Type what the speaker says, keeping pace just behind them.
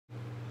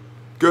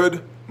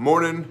Good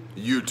morning,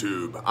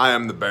 YouTube. I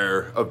am the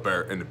Bear of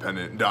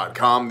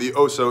BearIndependent.com, the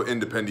Oso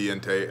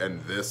Independiente,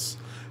 and this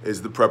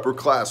is the Prepper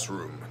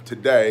Classroom.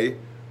 Today,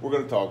 we're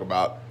going to talk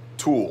about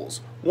tools.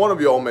 One of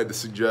y'all made the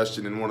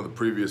suggestion in one of the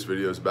previous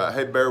videos about,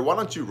 hey Bear, why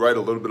don't you write a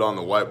little bit on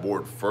the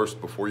whiteboard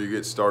first before you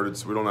get started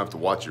so we don't have to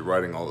watch you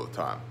writing all the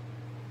time?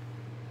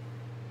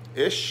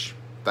 Ish.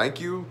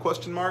 Thank you,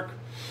 question mark.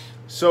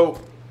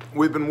 So,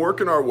 we've been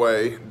working our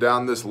way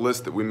down this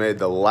list that we made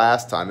the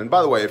last time. And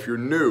by the way, if you're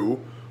new,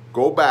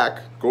 go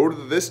back, go to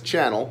this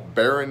channel,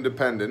 Bear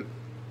Independent,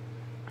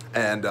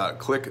 and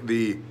click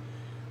the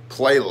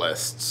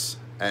playlists,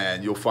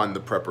 and you'll find the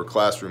Prepper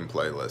Classroom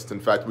playlist. In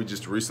fact, we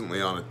just recently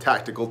on a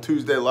Tactical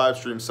Tuesday live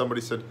stream,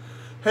 somebody said,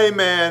 hey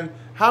man,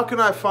 how can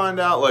I find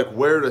out like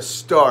where to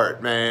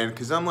start, man?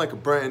 Because I'm like a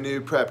brand new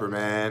prepper,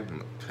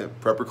 man.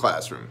 Prepper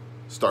Classroom,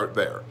 start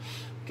there,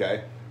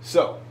 okay?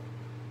 So,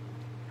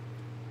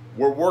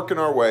 we're working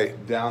our way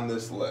down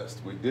this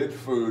list. We did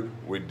food,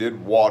 we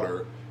did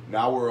water,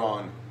 now we're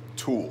on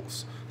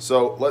tools.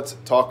 So let's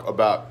talk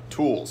about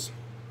tools.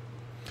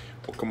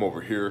 We'll come over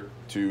here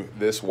to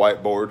this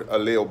whiteboard a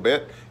little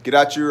bit. Get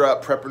out your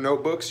prepper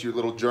notebooks, your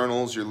little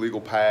journals, your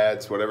legal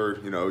pads, whatever,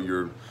 you know,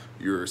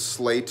 your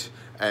slate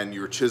and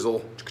your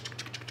chisel,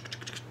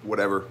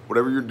 whatever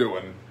you're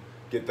doing,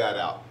 get that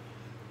out.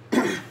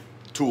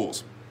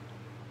 Tools.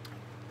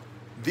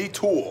 The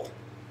tool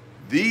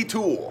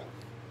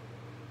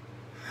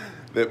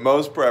that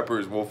most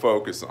preppers will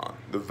focus on,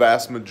 the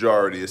vast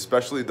majority,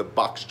 especially the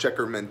box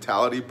checker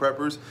mentality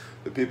preppers,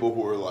 the people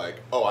who are like,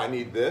 oh, I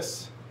need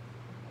this,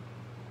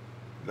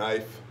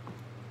 knife,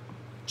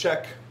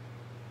 check,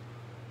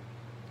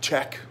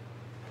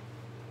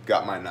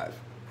 got my knife.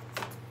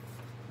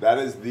 That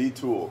is the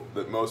tool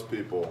that most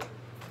people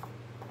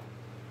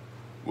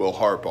will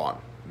harp on,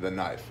 the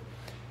knife.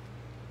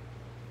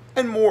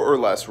 And more or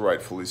less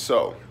rightfully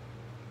so.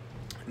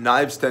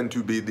 Knives tend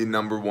to be the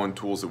 #1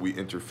 tools that we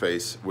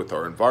interface with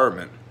our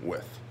environment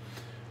with.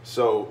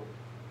 So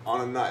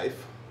on a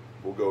knife,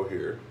 we'll go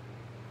here.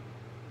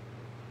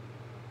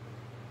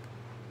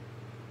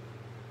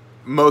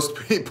 Most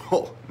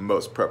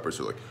preppers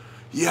are like,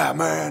 yeah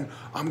man,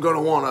 I'm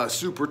gonna want a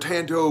Super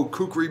Tanto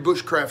Kukri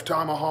Bushcraft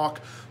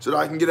Tomahawk so that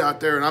I can get out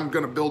there and I'm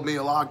gonna build me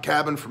a log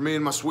cabin for me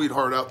and my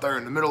sweetheart out there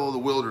in the middle of the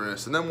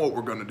wilderness. And then what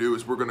we're gonna do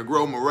is we're gonna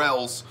grow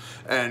morels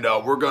and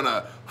we're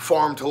gonna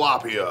farm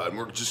tilapia and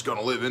we're just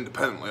gonna live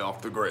independently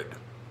off the grid.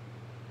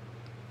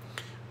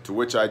 To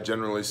which I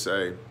generally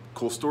say,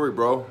 cool story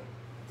bro,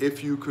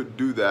 if you could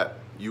do that,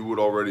 you would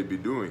already be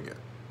doing it.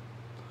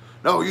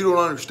 No, you don't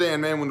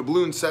understand, man. When the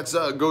balloon sets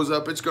up, goes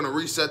up, it's going to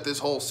reset this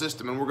whole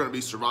system and we're going to be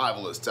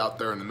survivalists out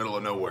there in the middle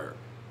of nowhere.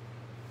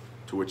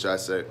 To which I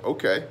say,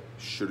 okay,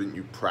 shouldn't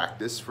you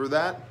practice for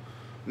that?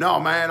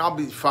 No, man, I'll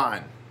be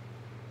fine.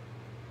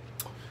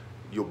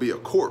 You'll be a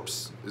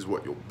corpse is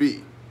what you'll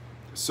be.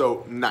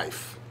 So,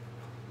 knife.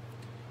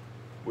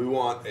 We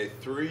want a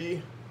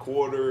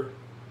 3/4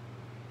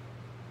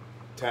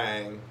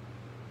 tang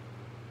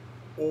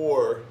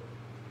or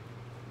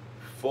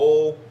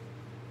full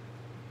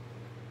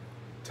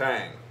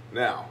tang.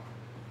 Now,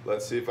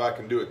 let's see if I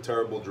can do a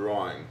terrible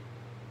drawing.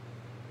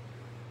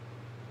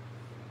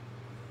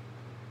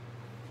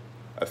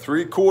 A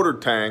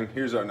 3/4 tang,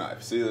 here's our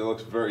knife. See, it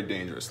looks very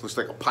dangerous. Looks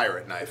like a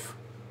pirate knife.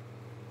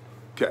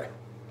 Okay.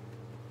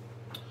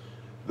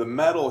 The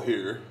metal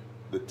here,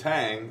 the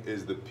tang,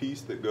 is the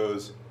piece that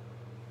goes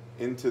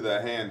into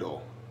the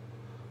handle.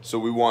 So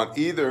we want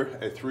either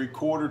a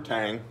 3/4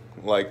 tang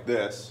like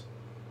this,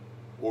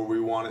 or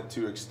we want it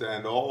to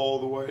extend all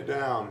the way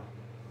down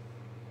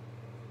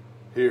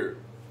here,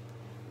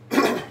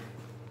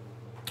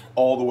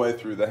 all the way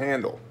through the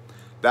handle.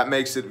 That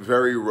makes it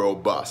very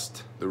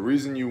robust. The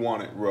reason you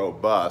want it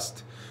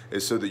robust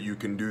is so that you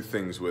can do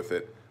things with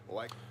it.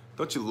 Like,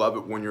 don't you love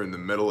it when you're in the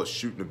middle of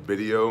shooting a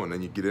video and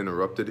then you get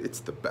interrupted? It's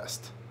the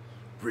best.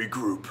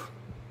 Regroup,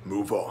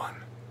 move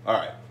on. All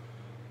right,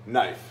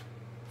 knife,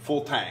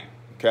 full tang,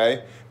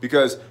 okay?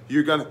 Because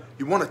you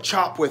want to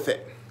chop with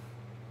it.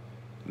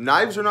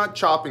 Knives are not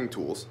chopping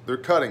tools, they're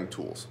cutting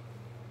tools.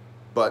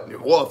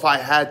 But, well, if I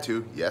had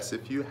to, yes,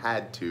 if you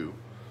had to,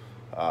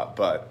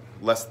 but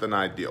less than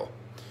ideal.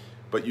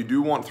 But you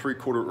do want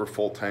 3/4 or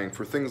full tang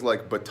for things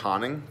like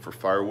batoning, for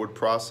firewood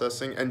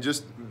processing, and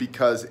just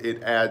because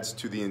it adds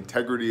to the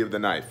integrity of the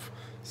knife.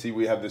 See,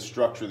 we have this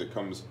structure that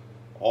comes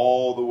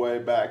all the way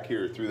back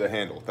here through the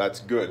handle. That's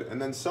good.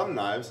 And then some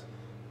knives,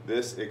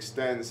 this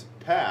extends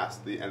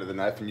past the end of the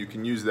knife, and you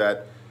can use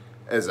that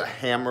as a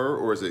hammer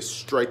or as a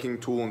striking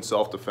tool in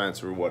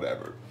self-defense or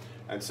whatever.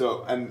 And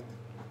so,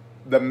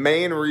 the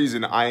main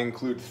reason I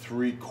include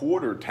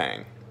 3/4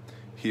 tang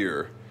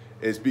here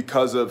is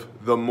because of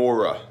the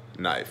Mora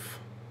knife.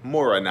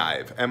 Mora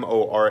knife,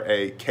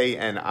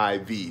 M-O-R-A-K-N-I-V,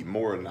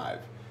 Mora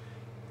knife.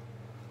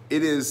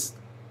 It is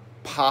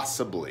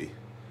possibly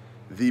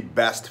the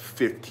best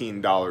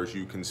 $15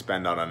 you can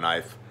spend on a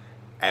knife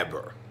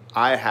ever.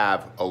 I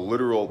have a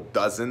literal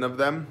dozen of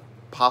them,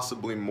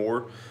 possibly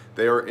more.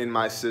 They are in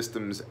my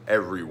systems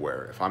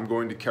everywhere. If I'm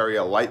going to carry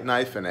a light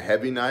knife and a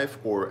heavy knife,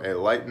 or a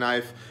light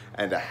knife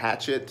and a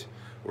hatchet,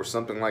 or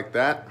something like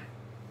that,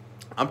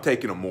 I'm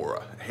taking a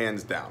Mora,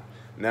 hands down.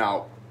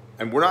 Now,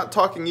 and we're not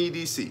talking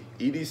EDC.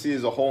 EDC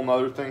is a whole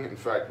nother thing. In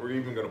fact, we're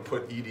even gonna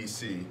put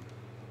EDC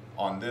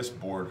on this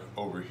board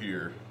over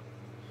here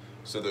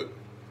so that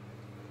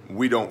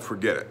we don't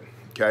forget it,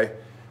 okay?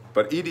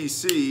 But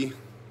EDC,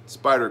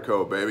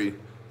 Spyderco, baby,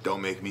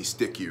 don't make me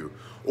stick you.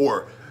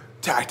 Or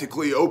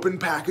tactically open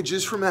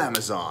packages from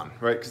Amazon,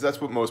 right? Because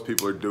that's what most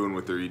people are doing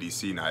with their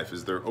EDC knife,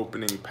 is they're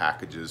opening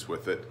packages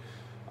with it.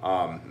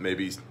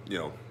 Maybe, you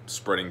know,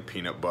 spreading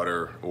peanut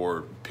butter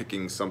or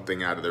picking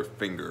something out of their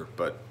finger,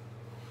 but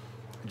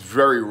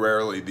very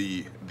rarely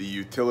the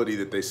utility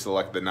that they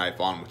select the knife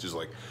on, which is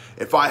like,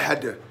 if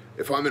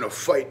I'm in a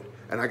fight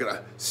and I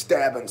gotta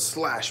stab and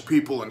slash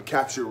people and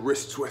capture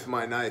wrists with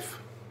my knife.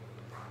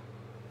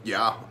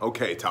 Yeah,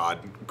 okay, Todd,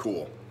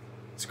 cool.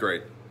 It's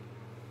great.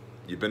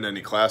 You been to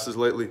any classes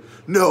lately?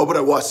 No, but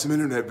I watched some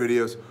internet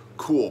videos.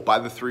 Cool, buy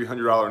the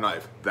 $300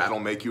 knife. That'll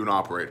make you an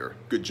operator.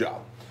 Good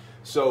job.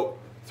 So,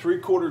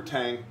 3/4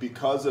 tang,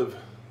 because of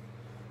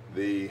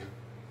the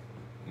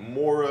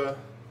Mora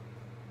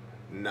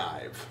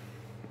knife,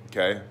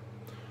 okay?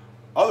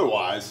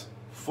 Otherwise,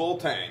 full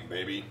tang,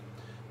 baby.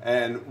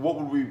 And what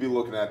would we be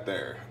looking at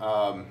there?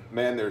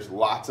 Man, there's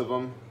lots of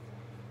them.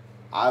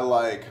 I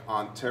like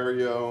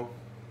Ontario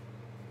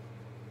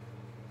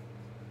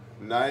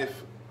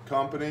Knife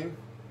Company.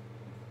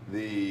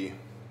 The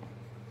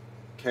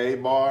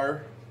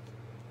K-Bar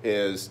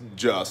is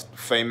just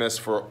famous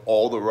for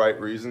all the right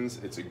reasons.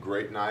 It's a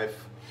great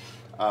knife.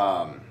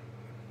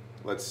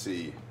 Let's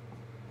see.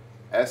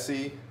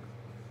 Essie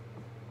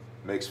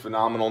makes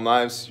phenomenal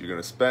knives. You're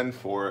gonna spend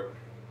for it.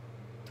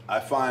 I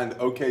find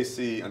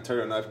OKC,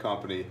 Ontario Knife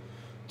Company,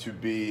 to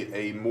be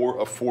a more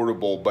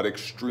affordable but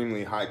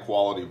extremely high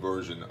quality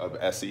version of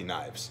Essie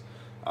knives.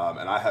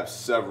 And I have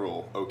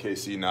several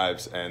OKC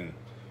knives, and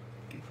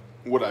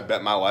would I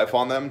bet my life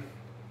on them?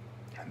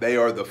 They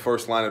are the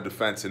first line of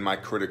defense in my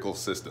critical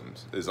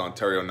systems, is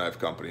Ontario Knife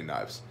Company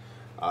knives.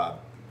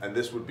 And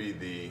this would be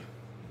the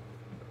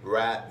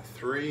Rat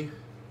 3,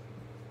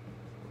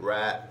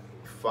 Rat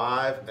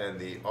 5, and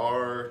the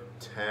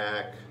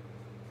RTAC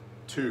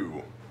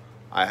 2.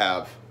 I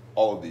have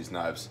all of these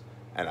knives,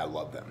 and I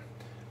love them.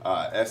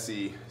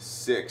 Essie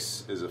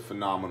 6 is a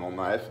phenomenal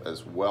knife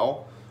as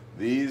well.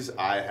 These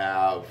I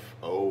have,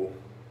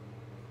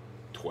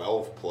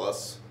 12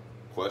 plus,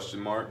 question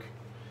mark.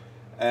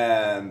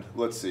 And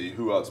let's see,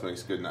 who else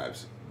makes good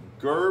knives?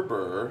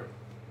 Gerber,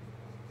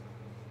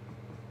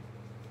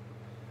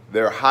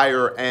 they're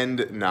higher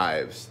end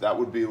knives. That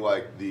would be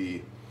like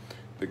the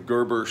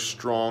Gerber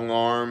Strong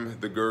Arm,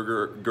 the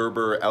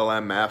Gerber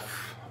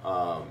LMF,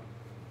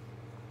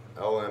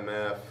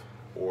 LMF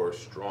or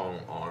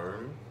Strong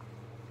Arm.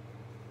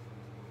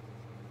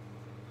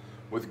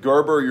 With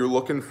Gerber, you're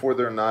looking for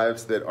their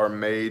knives that are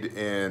made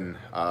in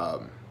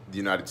the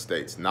United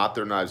States, not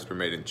their knives that are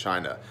made in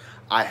China.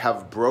 I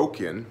have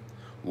broken,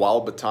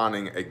 while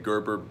batoning, a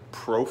Gerber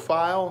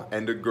Profile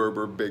and a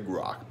Gerber Big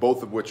Rock,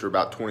 both of which are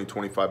about 20,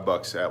 25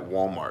 bucks at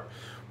Walmart,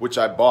 which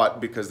I bought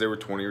because they were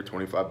 20 or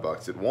 25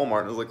 bucks at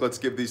Walmart. And I was like, let's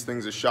give these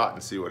things a shot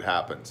and see what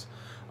happens.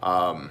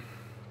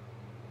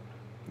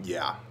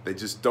 Yeah, they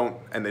just don't,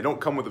 and they don't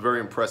come with a very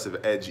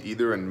impressive edge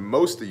either, and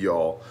most of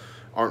y'all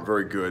aren't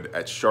very good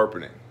at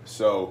sharpening.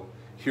 So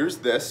here's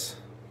this.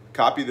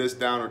 Copy this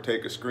down or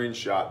take a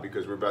screenshot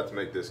because we're about to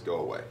make this go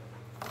away.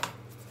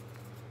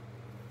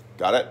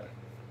 Got it?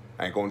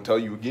 I ain't gonna tell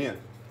you again.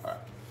 All right.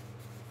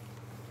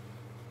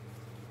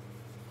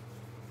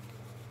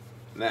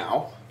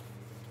 Now,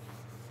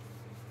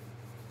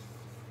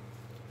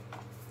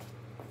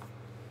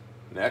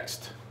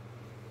 next,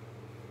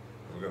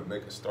 we're gonna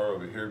make a start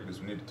over here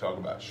because we need to talk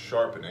about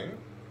sharpening.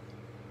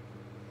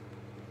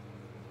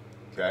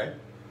 Okay.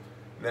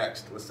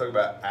 Next, let's talk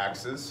about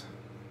axes.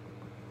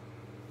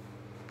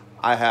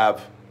 I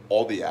have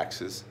all the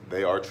axes.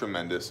 They are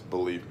tremendous,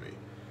 believe me.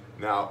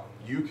 Now,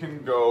 you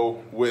can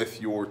go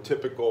with your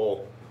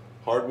typical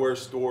hardware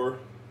store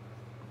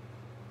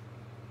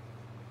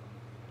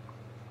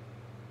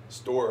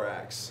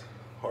axe,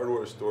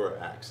 hardware store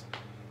axe.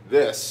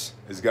 This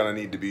is gonna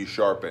need to be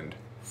sharpened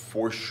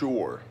for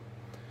sure.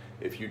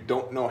 If you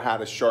don't know how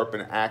to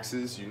sharpen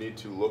axes, you need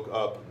to look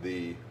up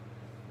the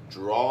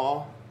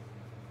draw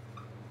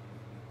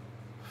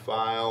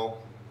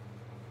file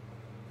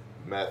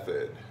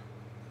method.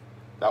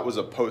 That was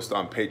a post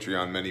on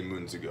Patreon many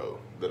moons ago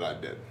that I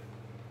did.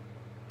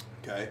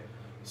 Okay,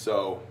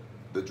 so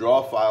the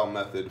draw file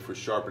method for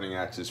sharpening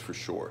axes for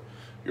sure.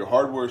 Your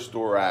hardware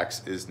store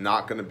axe is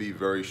not going to be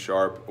very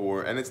sharp,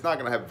 and it's not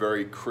going to have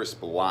very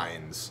crisp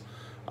lines.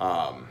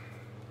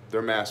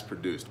 They're mass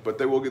produced, but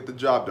they will get the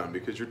job done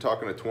because you're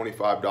talking a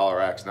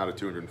 $25 axe, not a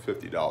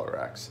 $250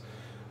 axe.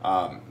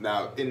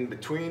 Now, in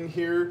between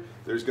here,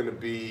 there's going to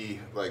be,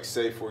 like,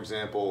 say, for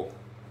example,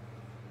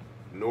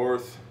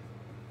 North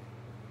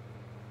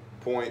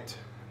Point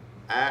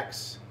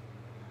Axe,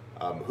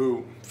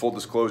 who, full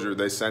disclosure,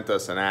 they sent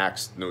us an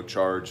axe, no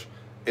charge.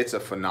 It's a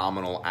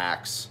phenomenal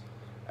axe,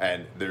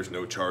 and there's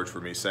no charge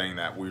for me saying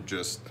that. We're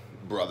just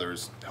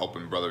brothers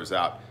helping brothers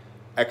out.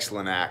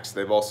 Excellent axe.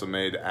 They've also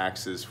made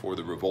axes for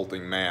the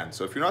Revolting Man.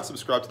 So if you're not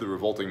subscribed to the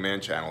Revolting Man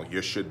channel,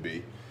 you should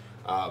be.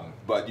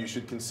 But you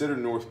should consider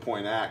North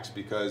Point Axe,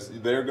 because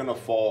they're going to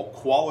fall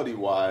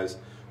quality-wise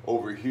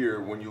over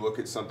here when you look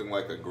at something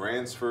like a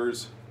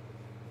Gransfors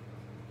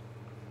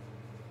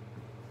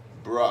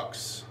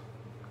Brux.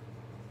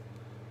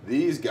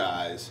 These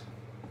guys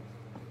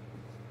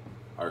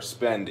are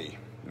spendy.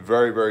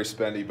 Very, very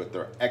spendy, but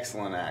they're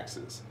excellent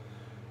axes.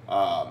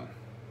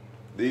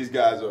 These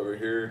guys over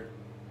here,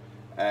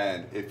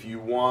 and if you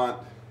want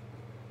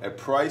a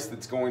price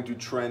that's going to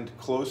trend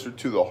closer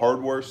to the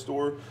hardware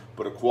store,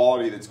 but a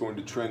quality that's going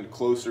to trend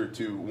closer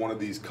to one of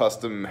these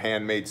custom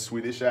handmade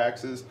Swedish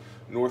axes,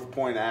 North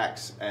Point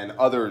Axe and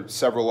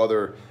several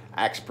other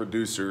axe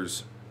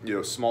producers,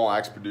 small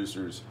axe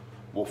producers,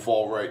 will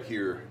fall right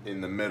here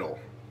in the middle.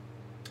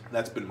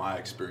 That's been my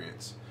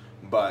experience.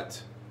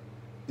 But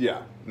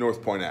yeah,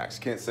 North Point Axe,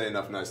 can't say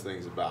enough nice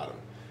things about them.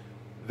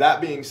 That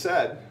being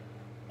said,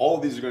 all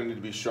of these are going to need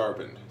to be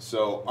sharpened.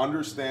 So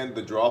understand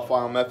the draw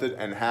file method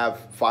and have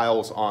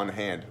files on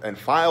hand. And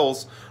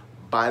files,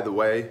 by the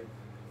way,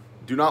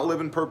 do not live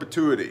in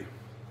perpetuity.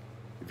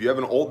 If you have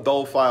an old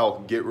dull file,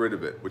 get rid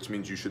of it, which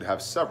means you should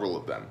have several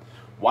of them.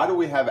 Why do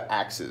we have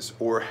axes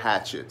or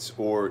hatchets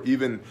or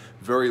even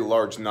very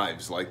large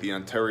knives like the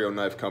Ontario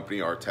Knife Company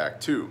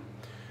RTAC 2?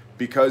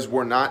 Because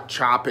we're not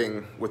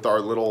chopping with our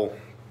little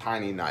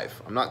tiny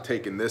knife. I'm not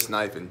taking this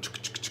knife and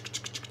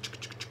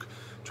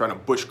trying to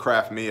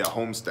bushcraft me a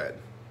homestead.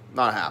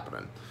 Not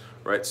happening,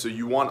 right? So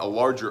you want a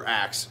larger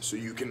axe so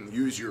you can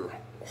use your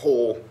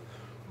whole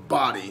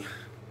body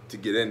to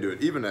get into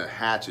it. Even a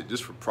hatchet,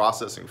 just for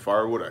processing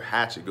firewood, a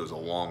hatchet goes a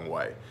long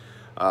way.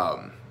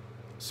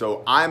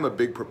 So I'm a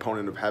big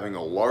proponent of having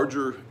a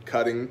larger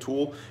cutting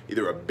tool,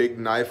 either a big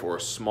knife or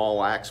a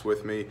small axe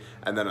with me,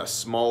 and then a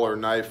smaller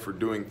knife for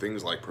doing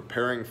things like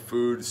preparing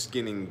food,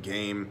 skinning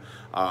game,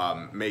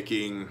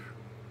 making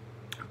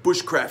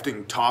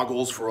bushcrafting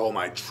toggles for all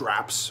my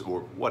traps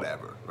or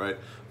whatever, right?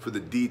 For the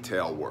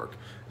detail work.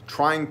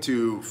 Trying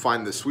to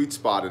find the sweet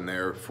spot in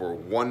there for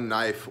one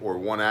knife or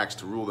one axe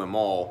to rule them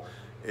all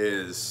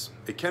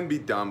it can be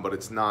done, but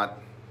it's not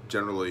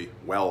generally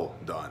well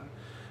done.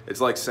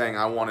 It's like saying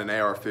I want an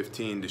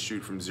AR-15 to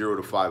shoot from 0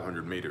 to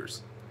 500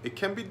 meters. It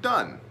can be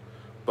done,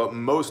 but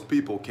most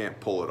people can't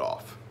pull it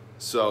off.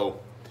 So,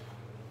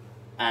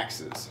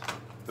 axes.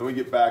 Then we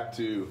get back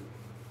to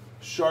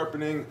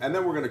sharpening, and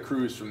then we're going to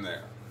cruise from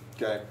there,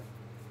 okay?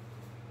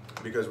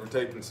 Because we're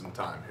taking some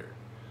time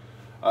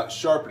here.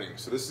 Sharpening.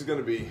 So this is going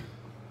to be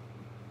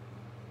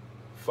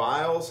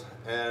files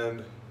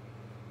and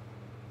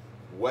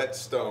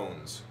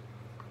whetstones.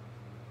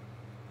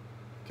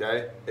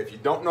 Okay? If you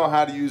don't know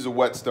how to use a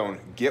whetstone,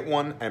 get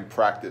one and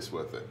practice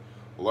with it.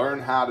 Learn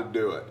how to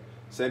do it.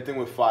 Same thing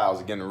with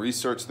files. Again,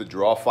 research the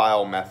draw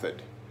file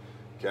method.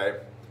 Okay?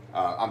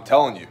 I'm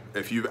telling you,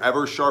 if you've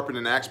ever sharpened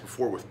an axe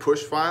before with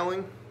push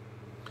filing,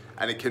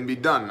 and it can be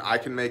done. I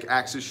can make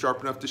axes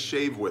sharp enough to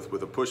shave with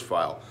a push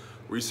file.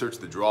 Research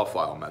the draw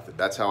file method.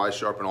 That's how I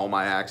sharpen all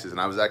my axes, and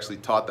I was actually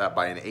taught that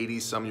by an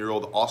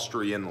 80-some-year-old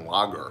Austrian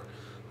logger.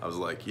 I was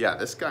like, yeah,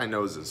 this guy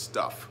knows his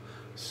stuff.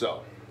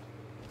 So,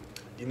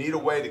 you need a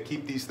way to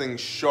keep these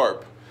things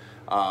sharp,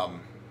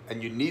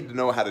 and you need to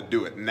know how to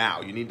do it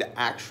now. You need to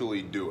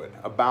actually do it.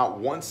 About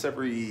once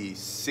every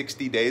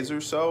 60 days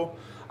or so,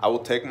 I will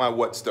take my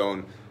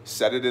whetstone,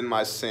 set it in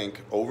my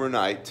sink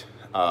overnight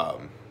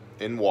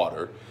in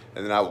water,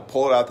 and then I will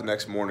pull it out the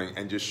next morning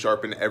and just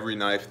sharpen every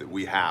knife that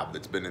we have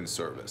that's been in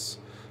service.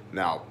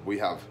 Now, we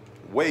have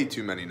way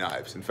too many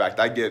knives. In fact,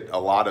 I get a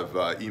lot of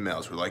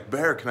emails where like,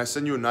 Bear, can I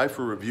send you a knife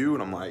for review?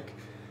 And I'm like,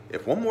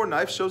 if one more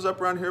knife shows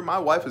up around here, my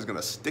wife is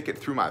gonna stick it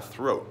through my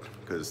throat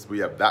because we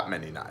have that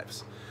many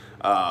knives.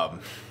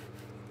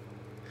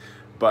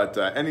 But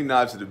any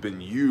knives that have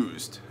been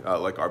used,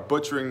 like our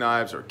butchering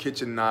knives, our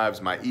kitchen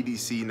knives, my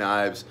EDC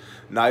knives,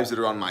 knives that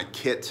are on my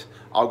kit,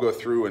 I'll go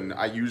through and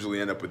I usually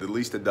end up with at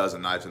least a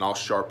dozen knives and I'll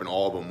sharpen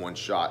all of them one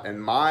shot.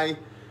 And my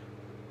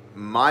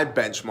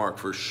benchmark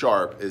for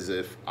sharp is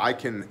if I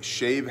can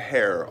shave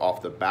hair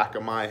off the back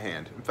of my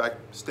hand. In fact,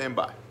 stand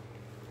by.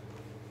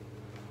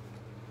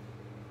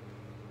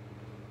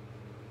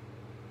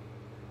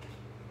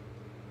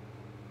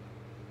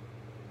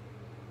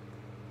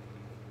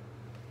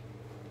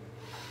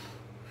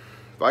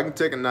 If I can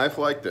take a knife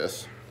like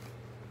this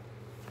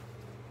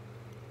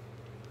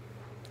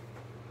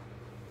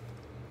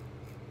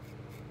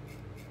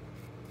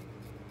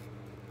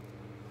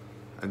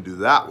and do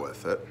that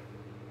with it,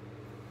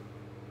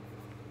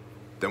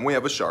 then we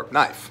have a sharp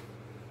knife,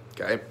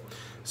 okay?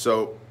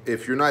 So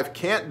if your knife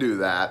can't do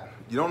that,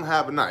 you don't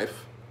have a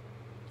knife,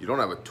 you don't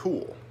have a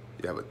tool,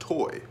 you have a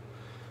toy.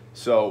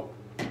 So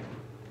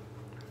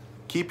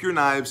keep your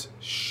knives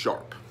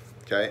sharp,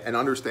 okay? And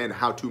understand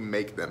how to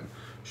make them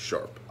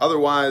sharp.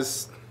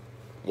 Otherwise,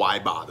 why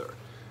bother?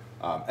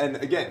 And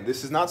again,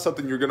 this is not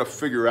something you're gonna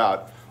figure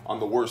out on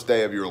the worst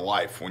day of your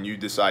life when you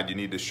decide you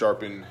need to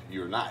sharpen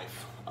your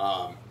knife.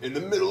 in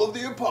the middle of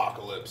the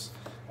apocalypse.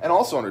 And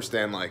also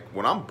understand, like,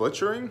 when I'm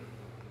butchering,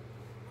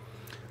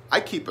 I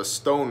keep a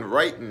stone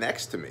right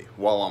next to me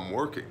while I'm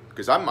working.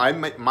 Because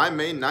my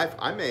main knife,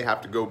 I may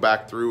have to go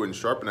back through and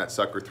sharpen that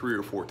sucker 3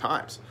 or 4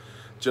 times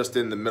just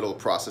in the middle of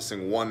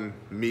processing one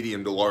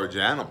medium to large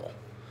animal.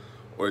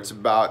 Or it's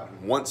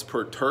about once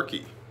per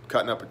turkey,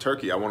 cutting up a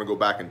turkey, I want to go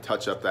back and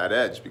touch up that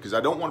edge because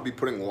I don't want to be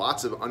putting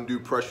lots of undue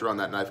pressure on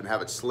that knife and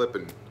have it slip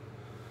and,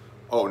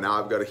 oh,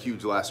 now I've got a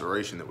huge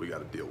laceration that we got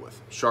to deal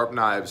with. Sharp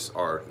knives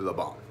are the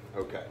bomb.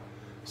 Okay,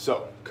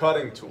 so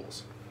cutting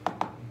tools,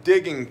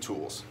 digging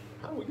tools.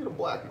 How do we get a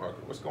black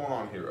marker? What's going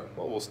on here?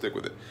 Well, we'll stick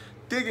with it.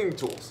 Digging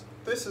tools.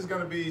 This is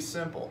going to be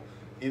simple.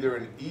 Either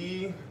an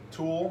E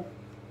tool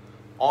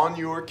on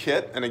your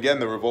kit, and again,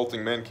 the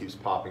Revolting Man keeps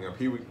popping up.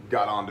 He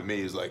got on to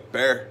me. He's like,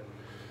 Bear,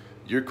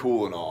 you're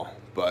cool and all,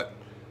 but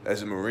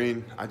as a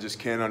Marine, I just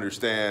can't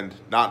understand,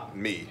 not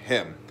me,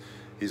 him.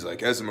 He's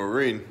like, as a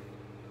Marine,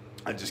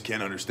 I just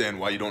can't understand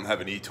why you don't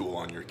have an E-tool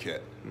on your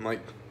kit. I'm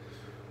like,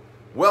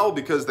 well,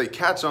 because they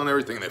catch on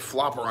everything and they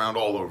flop around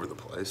all over the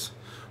place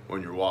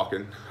when you're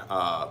walking.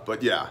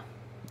 But yeah,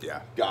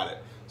 got it.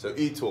 So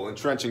E-tool,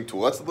 entrenching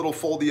tool. That's a little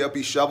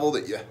foldy-uppy shovel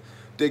that you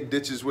dig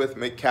ditches with,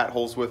 make cat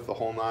holes with, the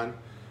whole nine.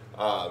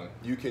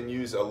 You can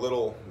use a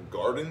little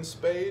garden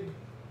spade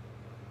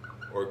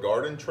or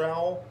garden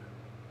trowel,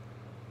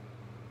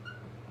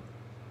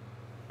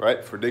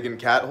 right? For digging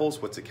cat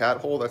holes. What's a cat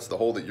hole? That's the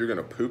hole that you're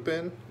gonna poop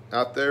in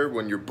out there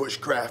when you're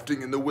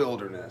bushcrafting in the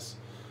wilderness.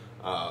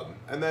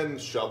 And then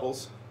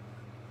shovels.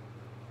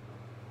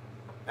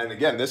 And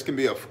again, this can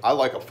be I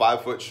like a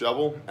 5-foot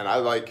shovel, and I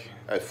like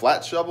a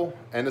flat shovel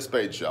and a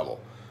spade shovel.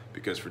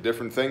 Because for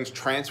different things,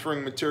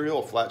 transferring material,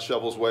 a flat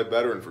shovel is way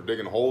better, and for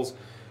digging holes,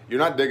 you're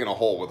not digging a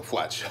hole with a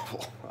flat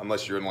shovel,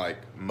 unless you're in like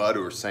mud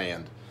or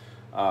sand.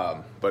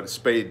 But a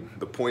spade,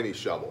 the pointy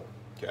shovel,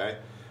 okay?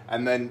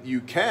 And then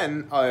you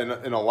can,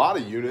 in a lot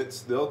of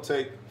units, they'll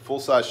take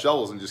full-size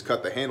shovels and just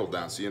cut the handle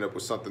down, so you end up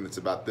with something that's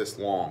about this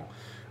long.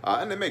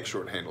 And they make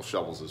short handle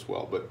shovels as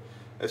well. But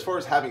as far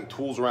as having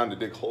tools around to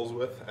dig holes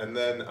with, and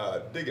then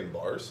digging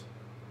bars.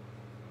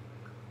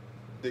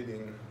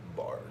 Digging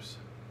bars.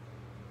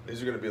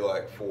 These are gonna be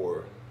like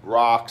for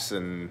rocks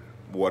and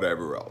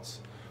whatever else.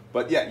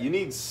 But yeah, you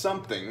need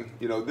something,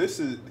 you know, this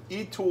is,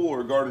 E-tool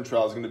or garden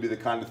trowel is gonna be the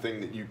kind of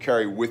thing that you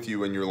carry with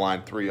you in your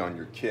line 3 on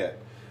your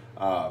kit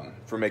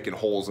for making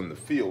holes in the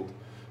field.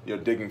 You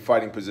know, digging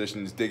fighting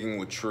positions, digging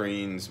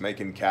latrines,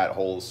 making cat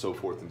holes, so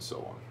forth and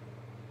so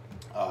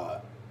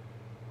on.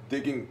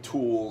 Digging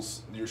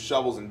tools, your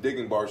shovels and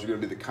digging bars are gonna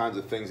be the kinds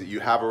of things that you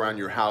have around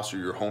your house or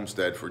your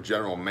homestead for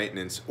general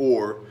maintenance,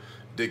 or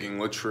digging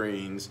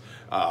latrines,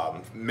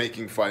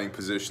 making fighting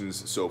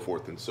positions, so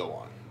forth and so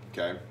on,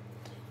 okay?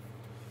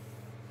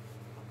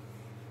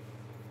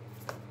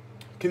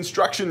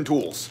 Construction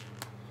tools.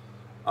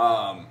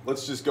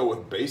 Let's just go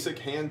with basic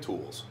hand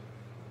tools,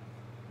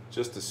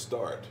 just to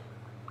start.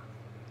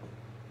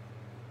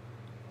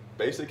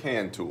 Basic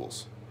hand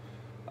tools.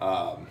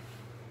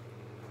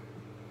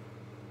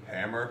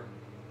 Hammer,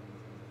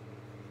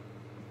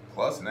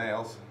 plus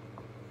nails.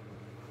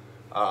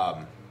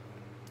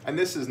 And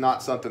this is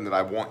not something that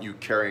I want you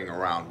carrying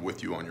around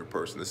with you on your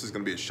person. This is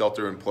going to be a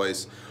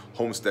shelter-in-place,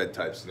 homestead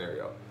type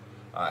scenario.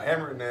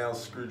 Hammer and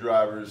nails,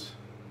 screwdrivers,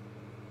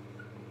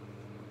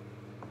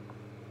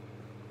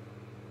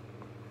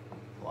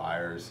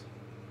 pliers.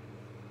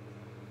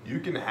 You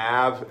can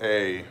have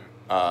a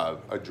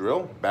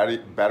drill.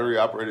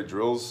 Battery-operated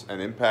drills and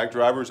impact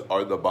drivers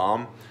are the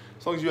bomb,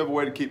 as long as you have a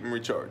way to keep them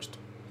recharged.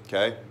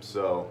 Okay,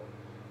 so,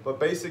 but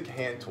basic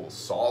hand tools,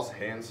 saws,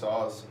 hand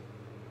saws.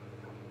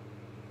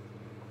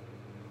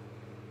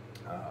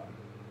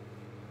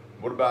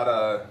 What about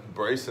a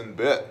brace and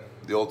bit,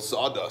 the old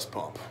sawdust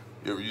pump?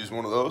 You ever use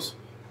one of those?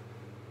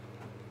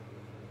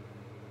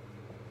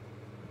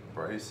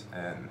 Brace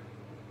and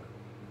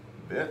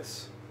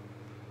bits.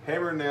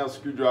 Hammer, nails,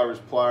 screwdrivers,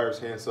 pliers,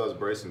 hand saws,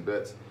 brace and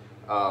bits.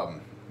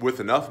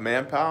 With enough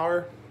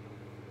manpower,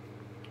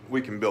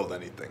 we can build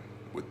anything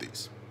with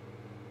these.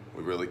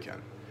 We really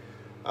can.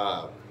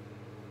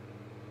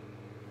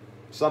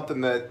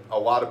 Something that a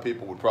lot of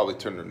people would probably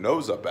turn their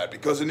nose up at,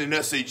 because in an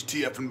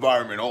SHTF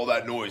environment, all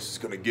that noise is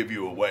going to give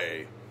you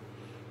away.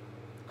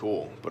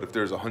 Cool, but if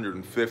there's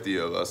 150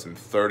 of us and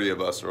 30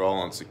 of us are all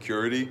on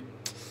security,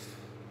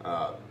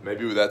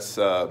 maybe that's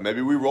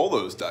maybe we roll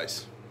those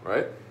dice,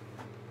 right?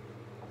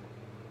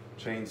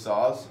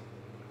 Chainsaws,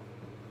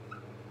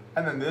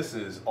 and then this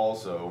is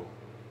also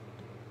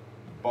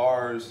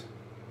bars,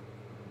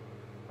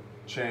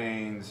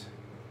 chains,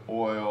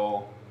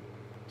 oil,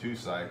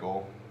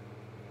 2-cycle,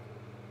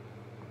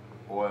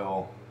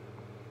 oil,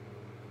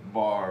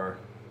 bar,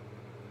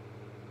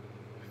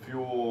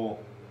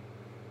 fuel,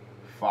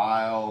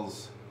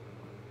 files,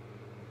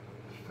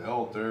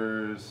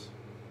 filters,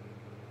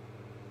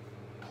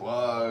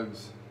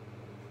 plugs.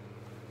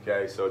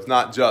 Okay, so it's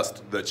not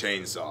just the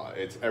chainsaw,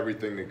 it's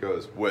everything that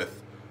goes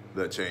with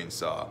the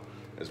chainsaw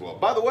as well.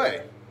 By the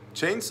way,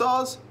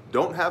 chainsaws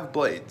don't have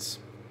blades.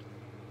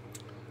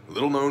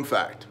 Little known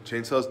fact,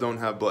 chainsaws don't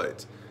have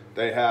blades.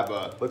 they have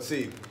a, let's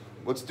see,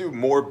 let's do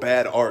more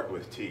bad art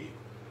with T.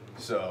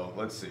 So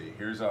let's see,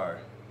 here's the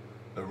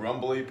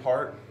rumbly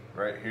part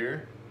right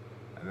here,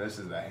 and this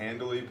is the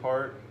handly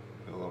part,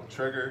 the little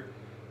trigger,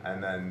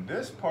 and then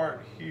this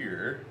part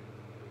here,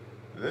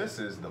 this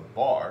is the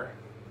bar,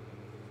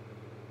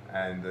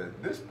 and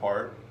this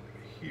part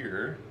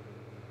here,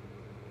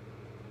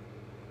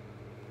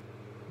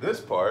 this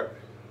part,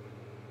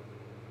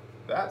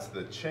 that's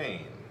the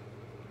chain.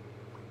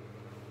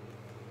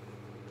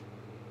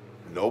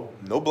 No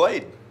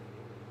blade.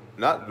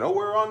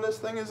 Nowhere on this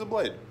thing is a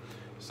blade.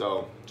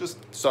 So just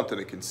something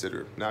to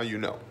consider. Now you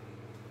know.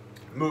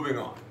 Moving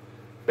on.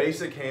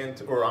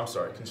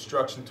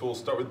 Construction tools.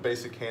 Start with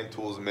basic hand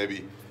tools and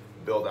maybe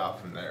build out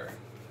from there.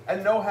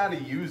 And know how to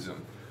use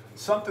them.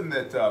 Something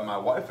that my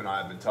wife and I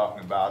have been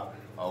talking about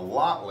a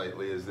lot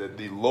lately is that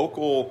the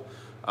local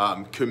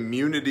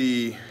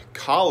community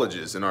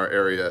colleges in our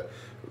area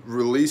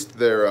released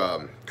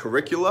their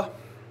curricula,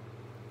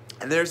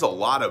 and there's a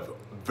lot of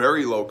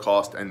very low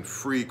cost and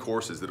free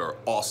courses that are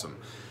awesome.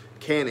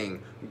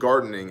 Canning,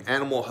 gardening,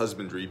 animal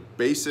husbandry,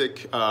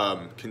 basic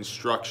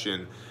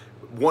construction.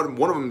 One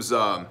of them's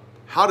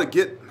how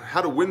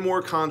to win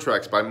more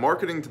contracts by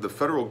marketing to the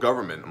federal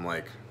government. I'm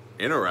like,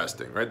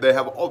 interesting, right? They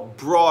have a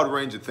broad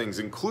range of things,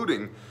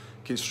 including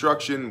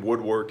construction,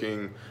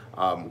 woodworking,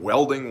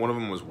 welding. One of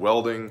them was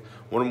welding.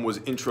 One of them was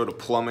intro to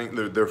plumbing.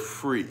 They're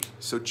free.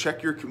 So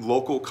check your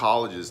local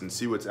colleges and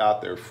see what's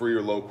out there, free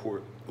or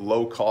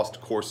low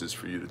cost courses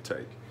for you to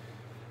take.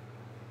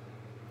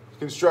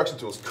 Construction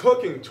tools,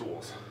 cooking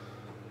tools.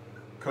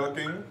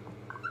 Cooking,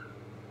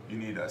 you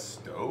need a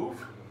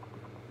stove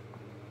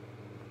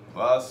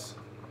plus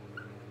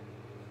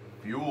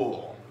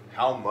fuel.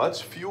 How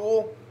much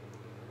fuel?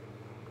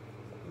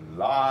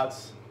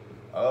 Lots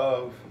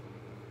of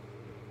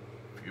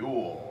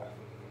fuel.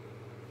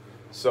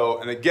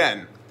 So, and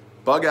again,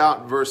 bug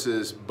out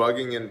versus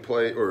bugging in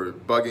place, or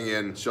bugging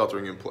in,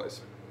 sheltering in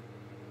place.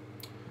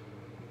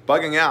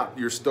 Bugging out,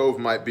 your stove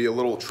might be a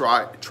little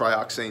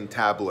trioxane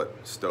tablet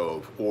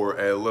stove, or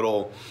a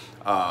little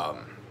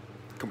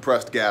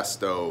compressed gas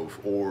stove,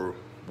 or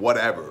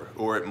whatever.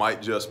 Or it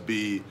might just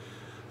be,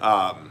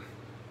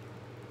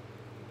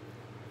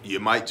 you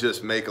might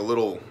just make a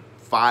little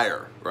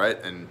fire,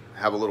 right? And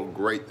have a little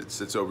grate that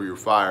sits over your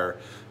fire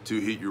to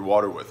heat your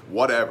water with,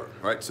 whatever,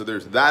 right? So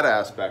there's that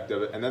aspect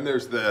of it. And then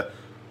there's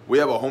we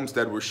have a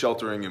homestead, we're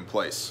sheltering in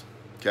place,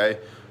 okay?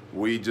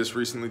 We just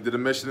recently did a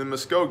mission in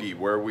Muskogee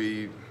where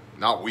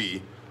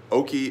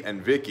Oki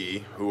and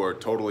Vicky, who are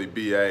totally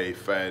BA,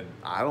 fed,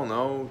 I don't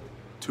know,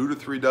 2 to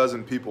 3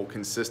 dozen people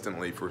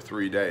consistently for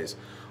 3 days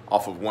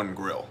off of one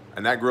grill.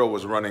 And that grill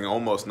was running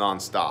almost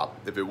nonstop.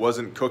 If it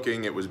wasn't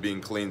cooking, it was being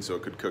cleaned so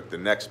it could cook the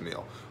next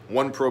meal.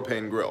 One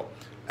propane grill.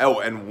 Oh,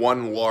 and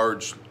one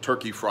large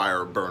turkey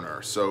fryer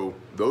burner. So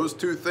those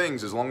 2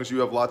 things, as long as you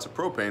have lots of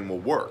propane, will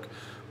work.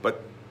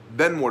 But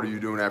then what are you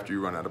doing after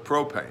you run out of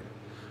propane?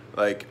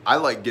 Like, I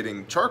like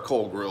getting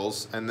charcoal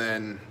grills, and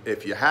then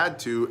if you had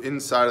to,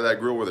 inside of that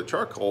grill where the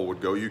charcoal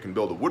would go, you can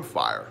build a wood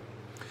fire.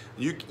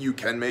 You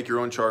can make your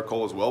own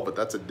charcoal as well, but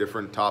that's a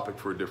different topic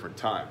for a different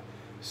time.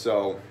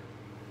 So,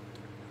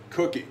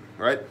 cooking,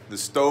 right? The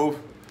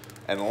stove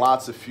and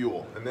lots of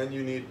fuel. And then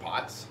you need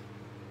pots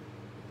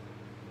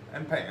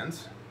and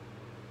pans.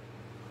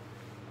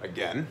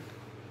 Again,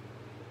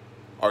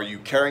 are you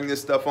carrying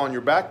this stuff on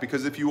your back?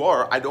 Because if you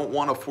are, I don't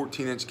want a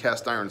 14-inch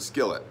cast iron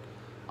skillet.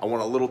 I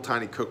want a little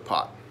tiny cook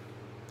pot.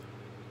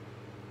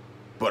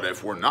 But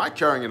if we're not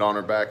carrying it on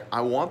our back,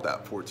 I want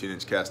that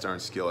 14-inch cast iron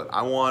skillet.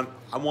 I want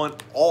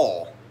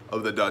all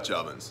of the Dutch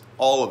ovens,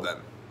 all of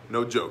them.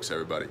 No jokes,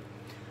 everybody.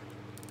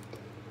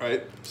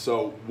 Right?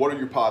 So what are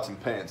your pots and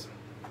pans?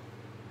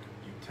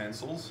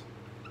 Utensils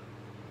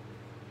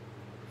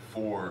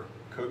for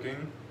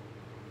cooking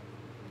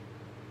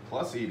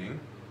plus eating,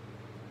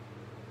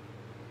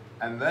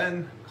 and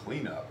then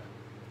cleanup.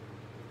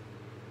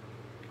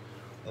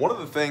 One of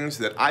the things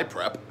that I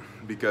prep,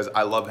 because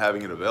I love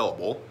having it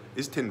available,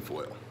 is tin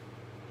foil.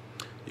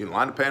 You can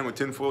line a pan with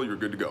tin foil, you're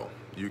good to go.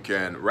 You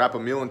can wrap a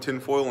meal in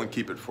tin foil and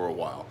keep it for a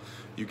while.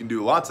 You can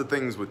do lots of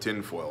things with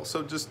tin foil.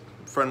 So just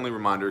friendly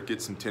reminder,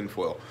 get some tin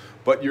foil.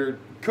 But you're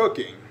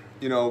cooking,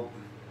 you know,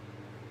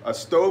 a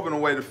stove and a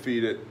way to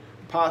feed it,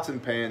 pots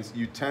and pans,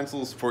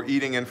 utensils for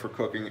eating and for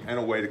cooking, and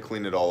a way to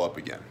clean it all up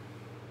again.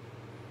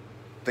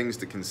 Things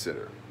to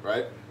consider,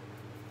 right?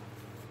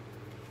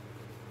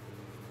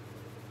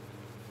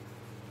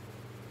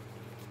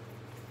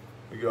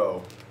 We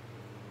go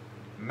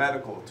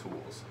medical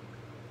tools.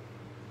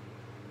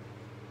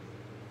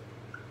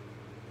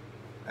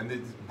 And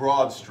it's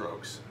broad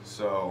strokes.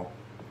 So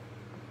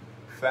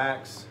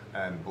facts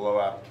and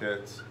blowout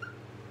kits,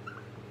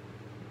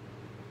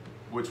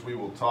 which we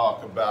will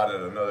talk about at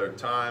another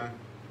time.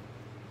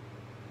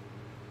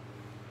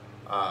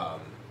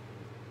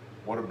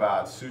 What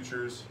about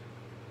sutures?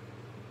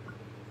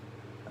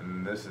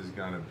 And this is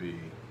going to be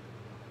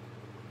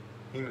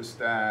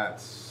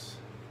hemostats,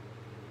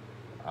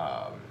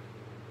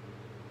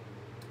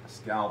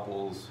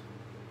 scalpels,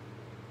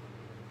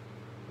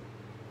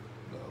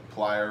 the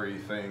plier-y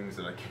things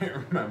that I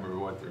can't remember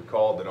what they're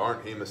called, that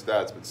aren't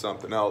hemostats but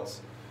something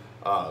else.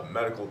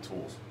 Medical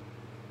tools.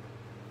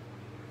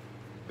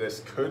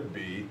 This could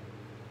be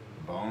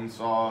bone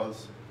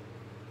saws,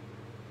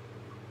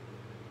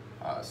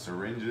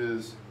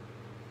 syringes,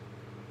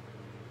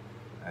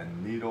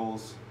 and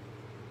needles.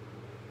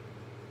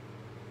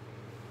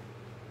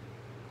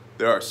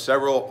 There are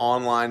several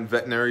online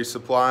veterinary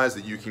supplies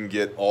that you can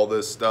get all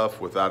this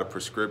stuff without a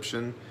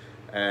prescription,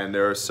 and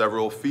there are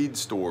several feed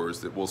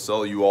stores that will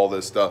sell you all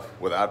this stuff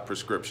without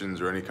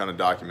prescriptions or any kind of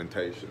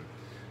documentation,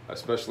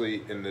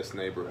 especially in this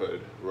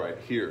neighborhood right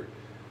here.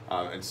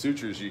 And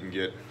sutures, you can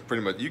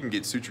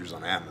get sutures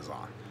on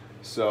Amazon.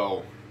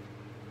 So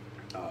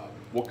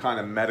what kind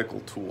of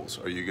medical tools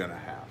are you gonna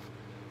have?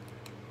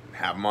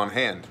 Have them on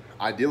hand.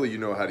 Ideally, you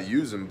know how to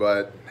use them,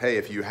 but hey,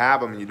 if you have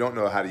them and you don't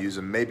know how to use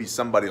them, maybe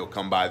somebody will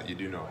come by that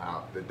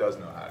that does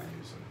know how to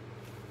use them.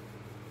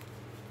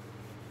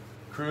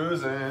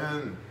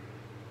 Cruising.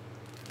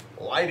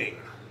 Lighting.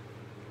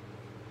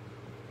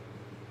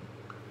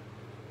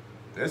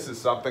 This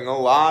is something a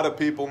lot of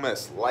people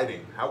miss.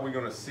 Lighting. How are we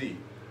gonna see?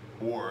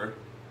 Or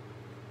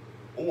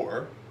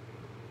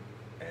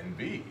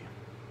NV.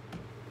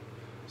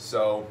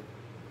 So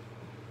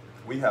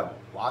we have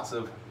lots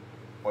of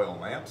oil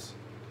lamps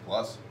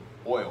plus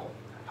oil.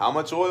 How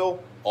much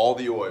oil? All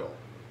the oil.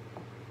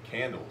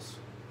 Candles.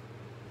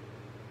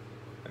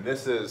 And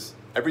this is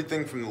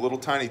everything from the little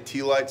tiny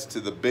tea lights to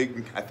the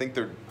big, I think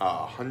they're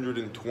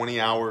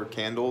 120-hour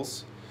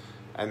candles,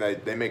 and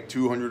they make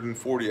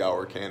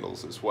 240-hour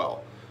candles as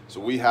well. So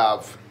we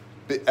have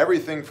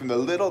everything from the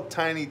little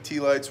tiny tea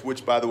lights,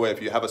 which, by the way,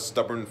 if you have a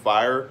stubborn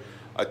fire,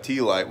 a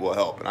tea light will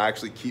help. And I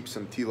actually keep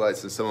some tea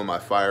lights in some of my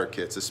fire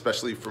kits,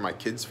 especially for my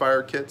kids'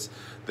 fire kits,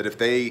 that if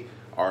they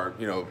are,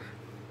 you know,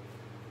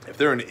 if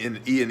they're in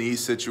an E&E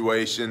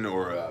situation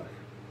or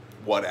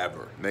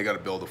whatever, and they got to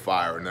build a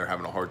fire and they're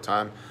having a hard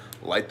time,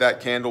 light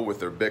that candle with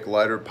their Bic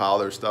lighter, pile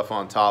their stuff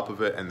on top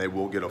of it, and they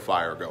will get a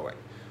fire going.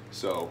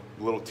 So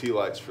little tea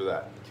lights for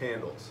that.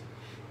 Candles.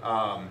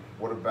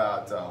 What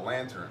about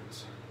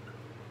lanterns?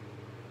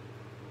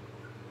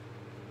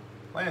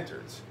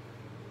 Lanterns.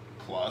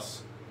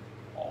 Plus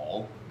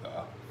all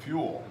the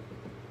fuel.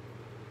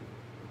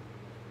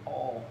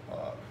 All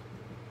of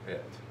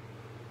it.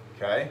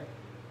 Okay?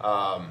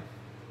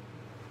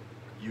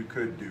 You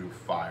could do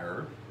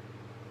fire,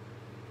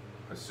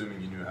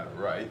 assuming you knew how to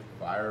write,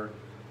 fire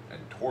and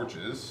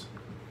torches.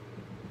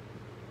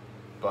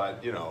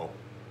 But, you know,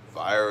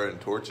 fire and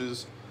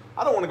torches,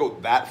 I don't want to go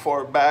that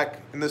far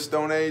back in the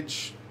Stone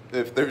Age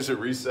if there's a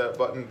reset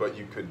button, but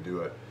you could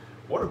do it.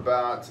 What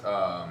about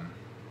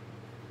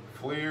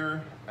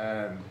FLIR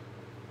and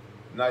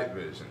night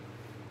vision?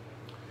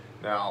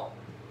 Now,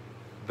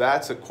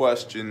 that's a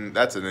question,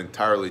 that's an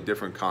entirely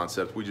different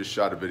concept. We just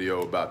shot a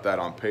video about that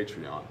on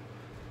Patreon.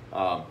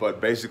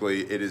 But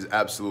basically, it is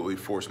absolutely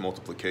force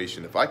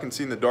multiplication. If I can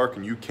see in the dark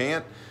and you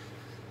can't,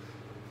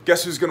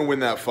 guess who's gonna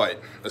win that fight?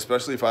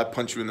 Especially if I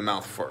punch you in the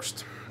mouth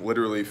first.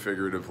 Literally,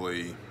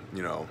 figuratively,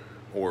 you know,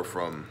 or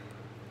from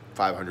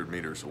 500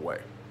 meters away.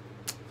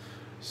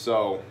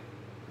 So,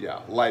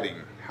 yeah,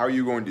 lighting. How are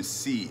you going to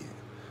see?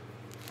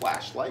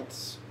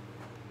 Flashlights?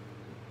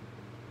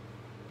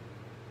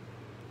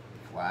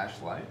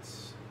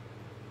 Flashlights?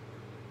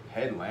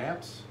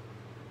 Headlamps?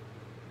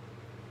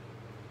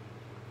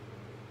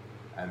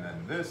 And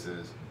then this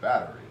is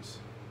batteries.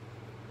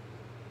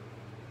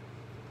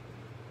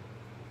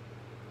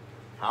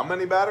 How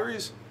many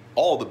batteries?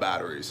 All the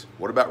batteries.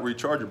 What about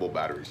rechargeable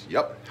batteries?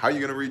 Yep. How are you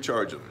going to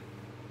recharge them?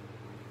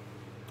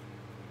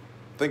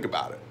 Think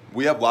about it.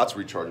 We have lots of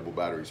rechargeable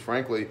batteries.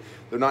 Frankly,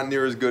 they're not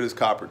near as good as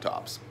copper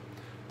tops.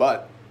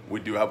 But we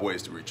do have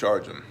ways to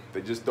recharge them.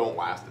 They just don't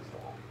last as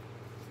long.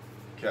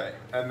 Okay.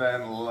 And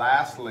then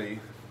lastly,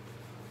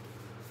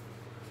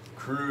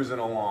 cruising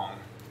along.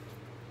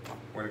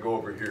 We're going to go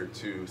over here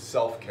to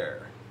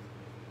self-care.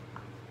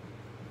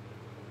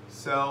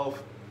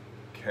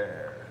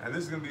 Self-care. And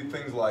this is going to be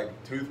things like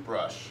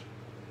toothbrush,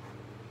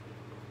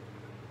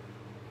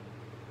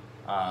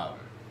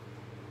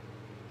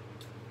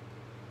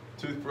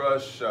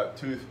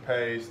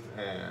 toothpaste,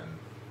 and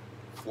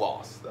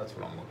floss. That's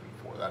what I'm looking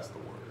for. That's the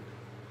word.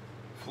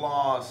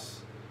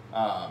 Floss.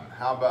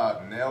 How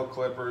about nail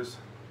clippers?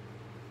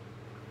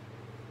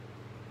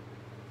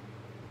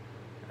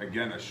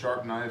 Again, a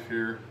sharp knife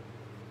here.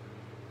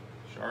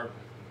 Sharp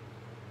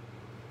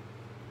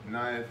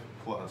knife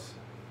plus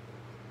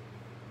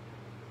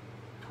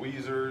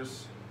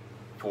tweezers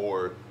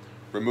for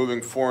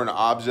removing foreign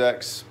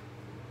objects.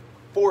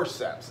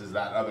 Forceps is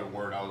that other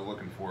word I was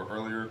looking for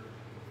earlier.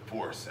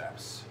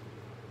 Forceps.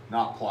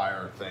 Not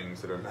plier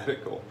things that are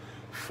medical.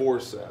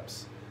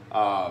 Forceps.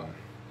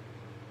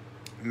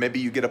 Maybe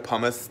you get a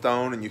pumice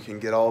stone and you can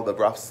get all the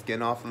rough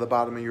skin off of the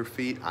bottom of your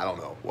feet. I don't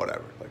know,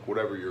 whatever. Like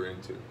whatever you're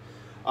into.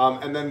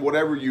 And then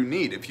whatever you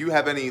need. If you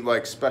have any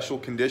like special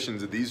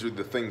conditions that these are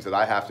the things that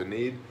I have to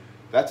need,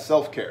 that's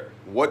self-care.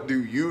 What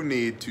do you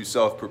need to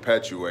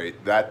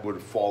self-perpetuate? That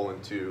would fall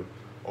into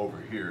over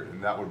here,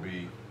 and that would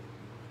be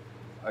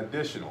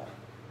additional,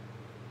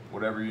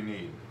 whatever you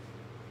need.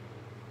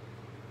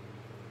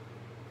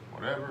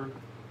 whatever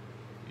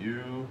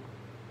you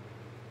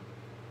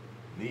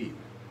need.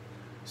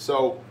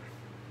 So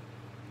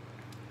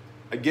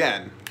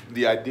again,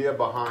 the idea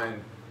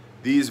behind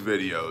these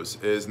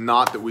videos is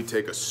not that we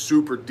take a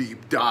super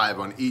deep dive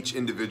on each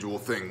individual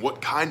thing.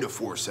 What kind of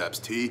forceps,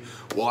 T?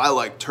 Well, I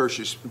like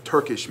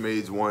Turkish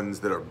made ones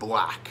that are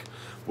black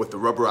with the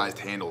rubberized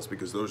handles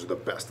because those are the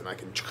best and I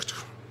can,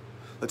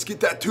 let's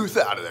get that tooth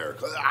out of there,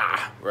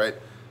 right?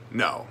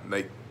 No,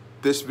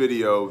 these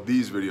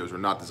videos are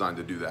not designed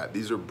to do that.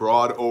 These are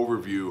broad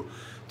overview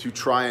to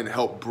try and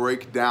help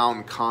break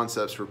down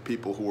concepts for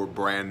people who are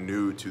brand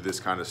new to this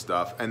kind of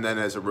stuff, and then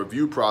as a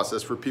review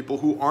process for people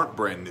who aren't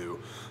brand new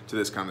to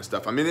this kind of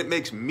stuff. I mean, it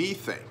makes me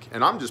think,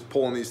 and I'm just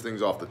pulling these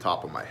things off the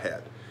top of my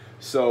head.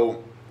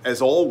 So,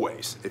 as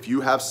always, if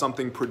you have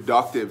something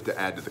productive to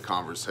add to the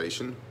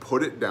conversation,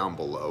 put it down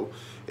below.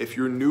 If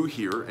you're new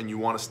here and you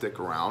want to stick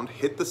around,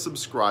 hit the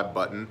subscribe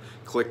button,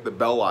 click the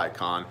bell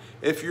icon.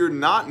 If you're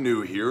not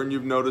new here and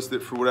you've noticed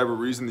that for whatever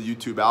reason the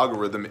YouTube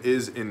algorithm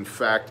is in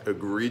fact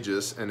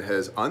egregious and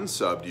has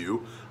unsubbed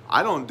you,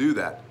 I don't do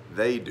that,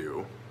 they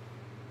do.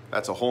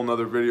 That's a whole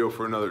nother video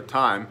for another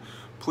time.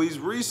 Please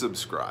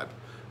resubscribe.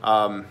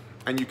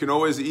 And you can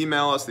always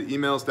email us, the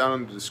email's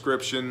down in the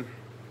description.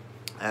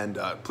 And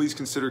please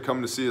consider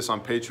coming to see us on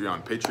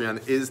Patreon.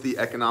 Patreon is the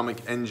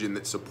economic engine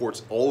that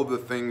supports all of the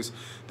things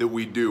that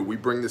we do. We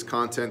bring this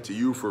content to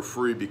you for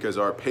free because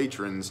our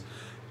patrons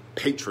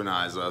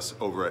patronize us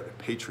over at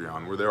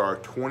Patreon, where there are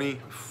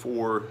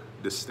 24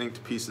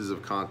 distinct pieces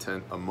of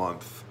content a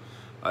month,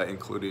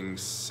 including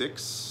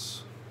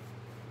six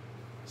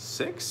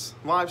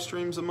live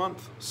streams a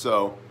month.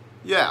 So,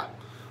 yeah.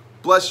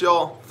 Bless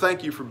y'all.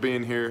 Thank you for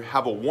being here.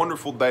 Have a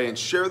wonderful day and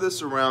share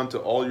this around to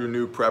all your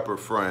new prepper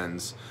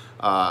friends.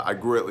 I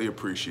greatly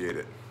appreciate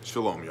it.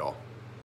 Shalom, y'all.